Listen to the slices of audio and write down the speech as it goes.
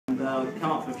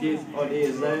come up with a few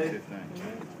ideas there.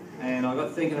 And I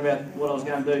got thinking about what I was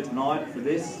going to do tonight for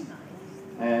this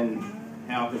and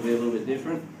how it could be a little bit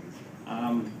different.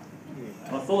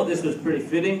 I thought this was pretty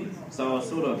fitting, so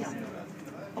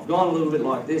I've gone a little bit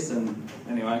like this, and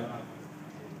anyway,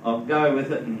 I'll go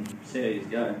with it and see how you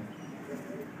go.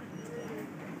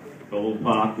 All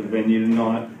parked the venue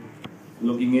tonight,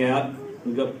 looking out,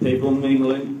 we've got people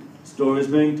mingling, stories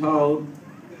being told,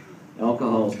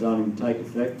 alcohol starting to take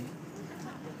effect,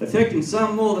 affecting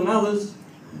some more than others.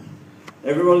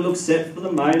 Everybody looks set for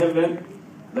the main event,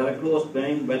 that of course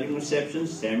being wedding reception,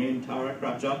 Sammy and Tara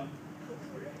Crutcher.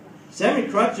 Sammy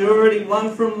Crutcher already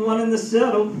won from one in the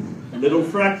saddle, little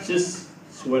fractious,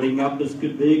 sweating up as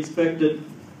could be expected.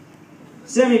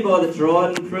 Sammy by the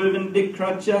tried and proven Dick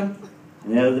Crutcher,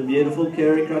 and out of the beautiful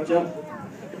Kerry Crutcher.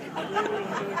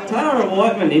 Tara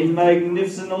Whiteman in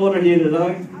magnificent order here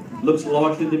today, looks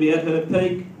likely to be at her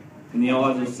peak, in the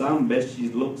eyes of some, best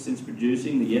she's looked since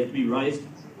producing the yet-to-be-raced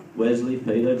Wesley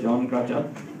Peter John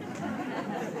Crutcher.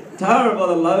 Tara by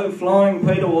the low-flying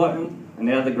Peter Whiteman, and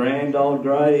now the grand old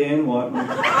grey Ann Whiteman.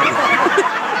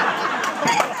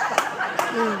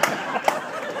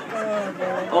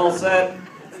 All set.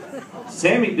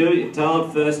 Sammy do what you're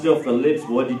told first off the lips.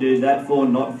 What'd you do that for?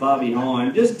 Not far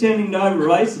behind. Just tending to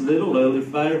over-race a little, early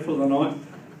favourite for the night.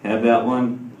 How about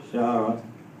one? Shara.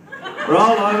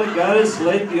 Roll over, go to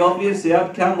sleep, the obvious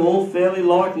outcome, all fairly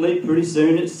likely. Pretty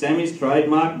soon it's Sammy's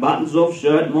trademark, buttons off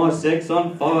shirt, my sex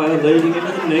on fire, leading into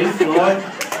the knee slide.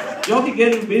 Jockey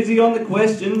getting busy on the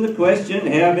question,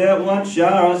 how about one?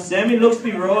 Shara. Sammy looks to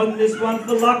be riding this one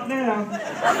for luck now.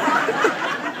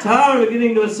 Tara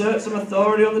beginning to assert some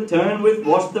authority on the turn with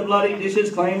wash the bloody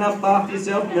dishes, clean up after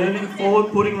yourself, moving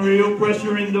forward, putting real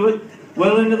pressure into it.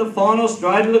 Well into the final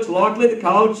straight, it looks likely the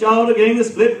cold shoulder getting the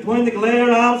split between the glare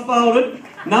and arms folded.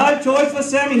 No choice for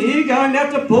Sammy here, going to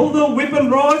have to pull the whip and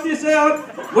ride this out.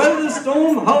 Weather the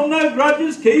storm, hold no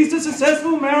grudges, keys to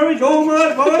successful marriage, all my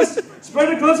advice.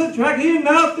 Spread across the track here,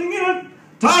 nothing in it.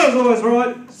 Tara's always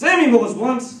right, Sammy was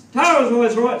once. Tara's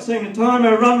always right, seeing the time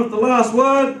I run with the last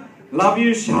word. Love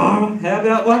you, Shara. How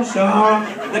about one, Shara?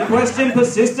 The question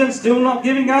persistent, still not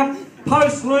giving up.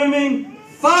 Post looming,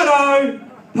 photo.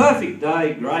 Perfect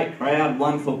day, great crowd,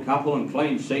 wonderful couple and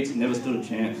clean sheets, never stood a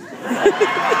chance.